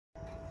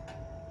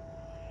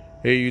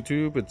Hey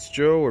YouTube, it's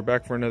Joe. We're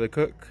back for another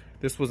cook.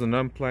 This was an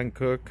unplanned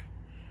cook.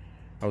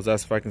 I was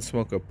asked if I can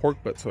smoke a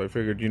pork butt, so I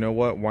figured, you know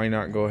what, why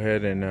not go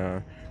ahead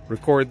and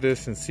record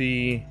this and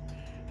see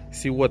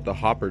what the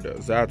hopper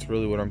does. That's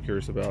really what I'm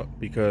curious about,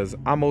 because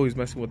I'm always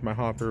messing with my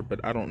hopper,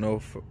 but I don't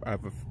know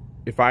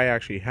if I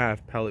actually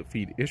have pellet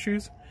feed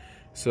issues.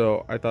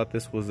 So I thought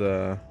this was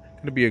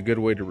gonna be a good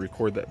way to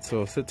record that.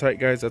 So sit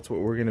tight, guys. That's what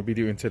we're gonna be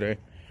doing today.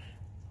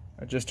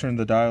 I just turned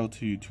the dial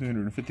to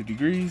 250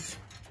 degrees.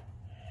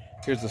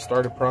 Here's the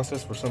startup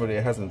process for somebody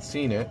that hasn't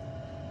seen it.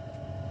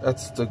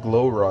 That's the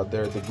glow rod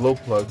there, the glow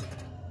plug.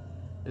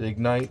 It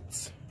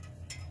ignites.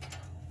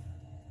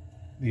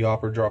 The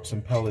hopper drops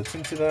some pellets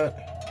into that.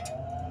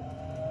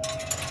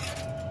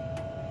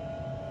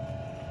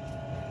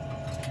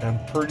 And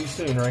pretty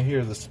soon, right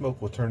here, the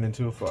smoke will turn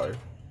into a fire.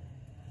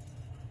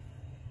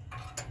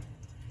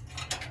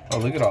 Oh,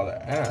 look at all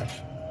that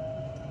ash.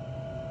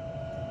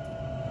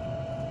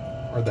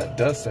 Or that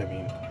dust, I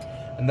mean.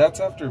 And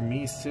that's after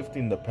me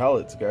sifting the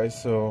pellets, guys.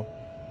 So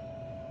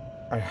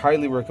I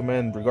highly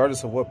recommend,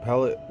 regardless of what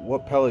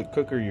pellet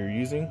cooker you're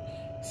using,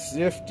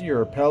 sift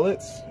your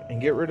pellets and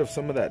get rid of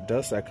some of that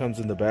dust that comes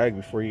in the bag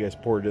before you guys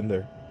pour it in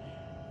there.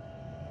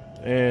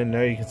 And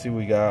now you can see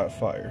we got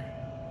fire.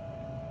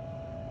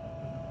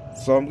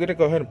 So I'm gonna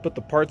go ahead and put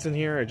the parts in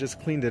here. I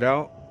just cleaned it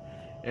out.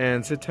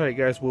 And sit tight,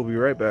 guys, we'll be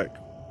right back.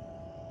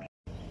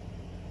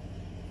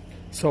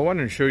 So I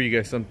wanted to show you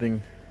guys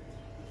something.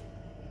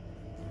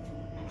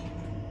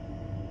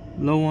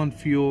 Low on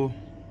fuel,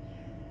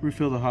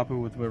 refill the hopper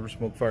with Weber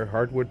Smokefire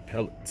hardwood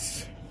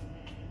pellets.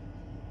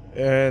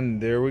 And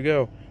there we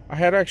go. I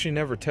had actually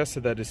never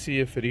tested that to see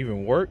if it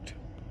even worked,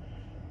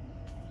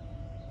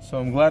 so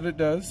I'm glad it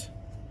does.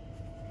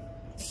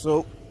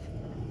 So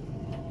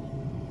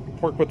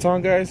pork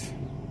baton, guys,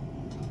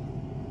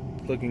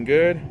 looking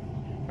good.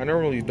 I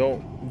normally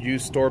don't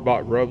use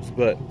store-bought rubs,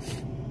 but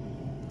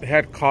they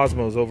had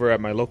Cosmos over at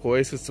my local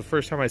Ace. It's the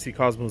first time I see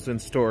Cosmos in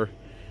store,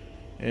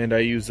 and I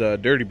use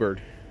Dirty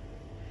Bird.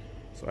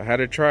 So I had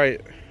to try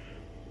it,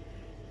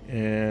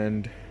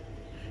 and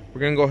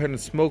we're gonna go ahead and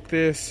smoke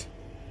this.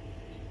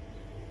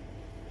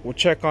 We'll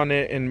check on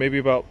it in maybe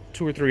about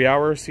 2 or 3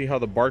 hours, see how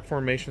the bark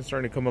formation is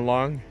starting to come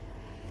along,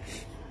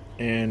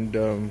 and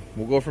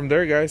we'll go from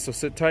there, guys. So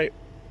sit tight.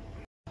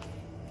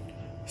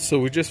 So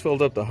we just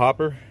filled up the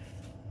hopper.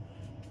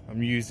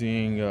 I'm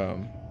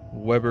using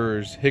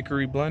Weber's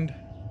Hickory blend.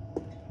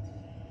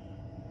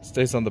 It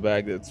stays on the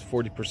bag that's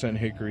 40%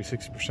 hickory,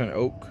 60%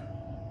 oak.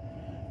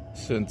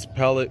 Since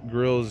pellet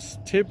grills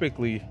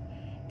typically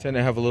tend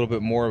to have a little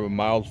bit more of a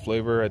mild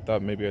flavor, I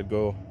thought maybe I'd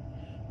go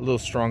a little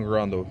stronger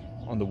on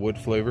the wood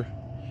flavor.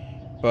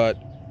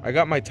 But I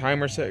got my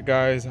timer set,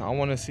 guys. I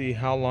want to see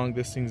how long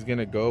this thing's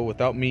gonna go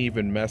without me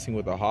even messing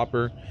with the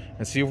hopper,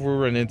 and see if we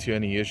run into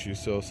any issues.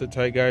 So sit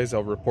tight, guys.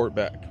 I'll report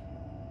back.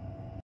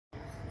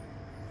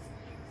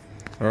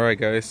 Alright,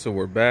 guys, so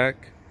we're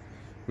back.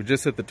 We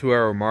just hit the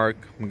 2-hour mark.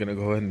 I'm gonna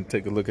go ahead and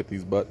take a look at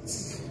these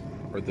butts,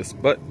 or this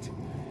butt.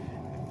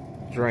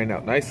 Drying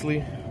out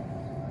nicely.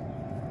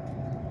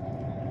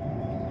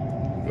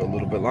 Go a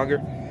little bit longer.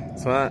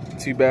 It's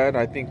not too bad.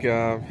 I think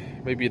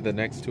maybe the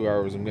next 2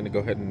 hours I'm gonna go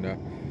ahead and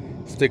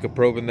stick a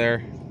probe in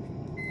there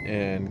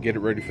and get it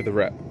ready for the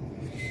wrap.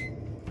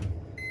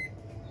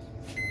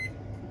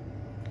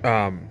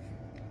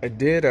 I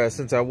did,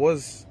 since I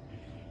was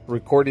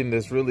recording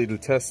this really to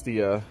test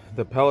the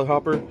pellet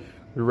hopper,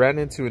 we ran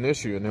into an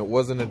issue, and it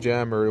wasn't a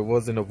jam or it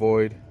wasn't a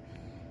void.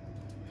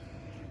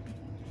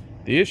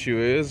 The issue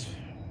is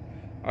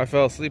I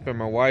fell asleep and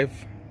my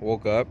wife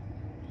woke up,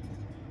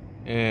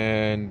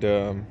 and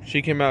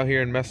she came out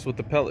here and messed with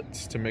the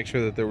pellets to make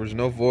sure that there was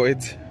no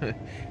voids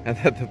and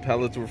that the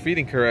pellets were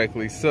feeding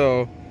correctly.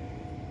 So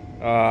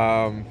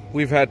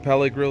we've had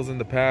pellet grills in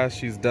the past.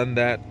 She's done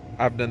that.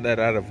 I've done that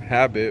out of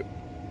habit.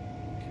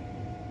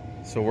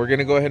 So we're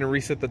gonna go ahead and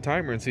reset the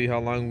timer and see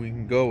how long we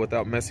can go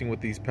without messing with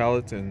these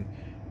pellets, and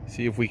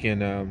see if we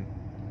can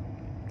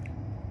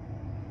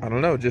I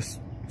don't know,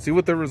 just see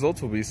what the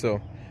results will be.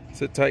 So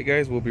sit tight,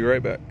 guys. We'll be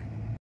right back.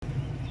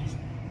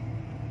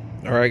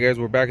 Alright, guys,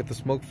 we're back at the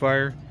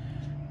Smokefire.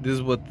 This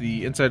is what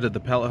the inside of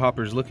the pellet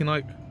hopper is looking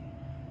like.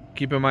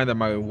 Keep in mind that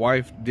my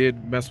wife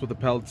did mess with the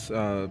pellets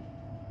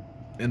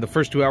in the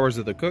first 2 hours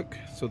of the cook.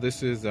 So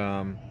this is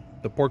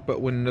the pork butt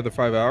went another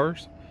 5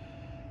 hours.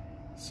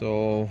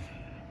 So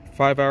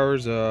 5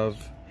 hours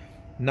of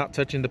not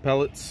touching the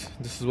pellets.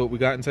 This is what we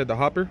got inside the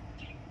hopper.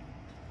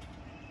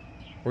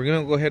 We're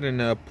gonna go ahead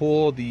and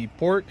pull the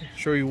pork,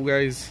 show you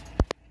guys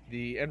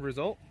the end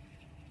result,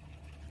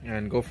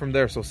 and go from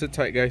there. So sit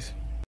tight, guys.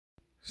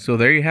 So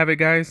there you have it,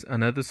 guys.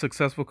 Another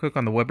successful cook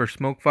on the Weber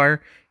Smokefire.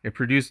 It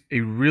produced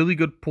a really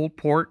good pulled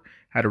pork,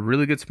 had a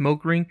really good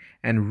smoke ring,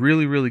 and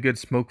really good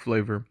smoke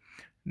flavor.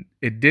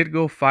 It did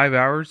go 5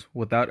 hours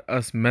without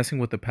us messing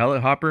with the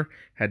pellet hopper.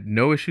 Had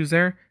no issues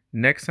there.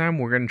 Next time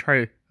we're going to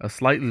try a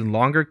slightly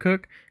longer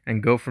cook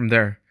and go from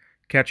there.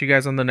 Catch you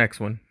guys on the next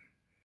one.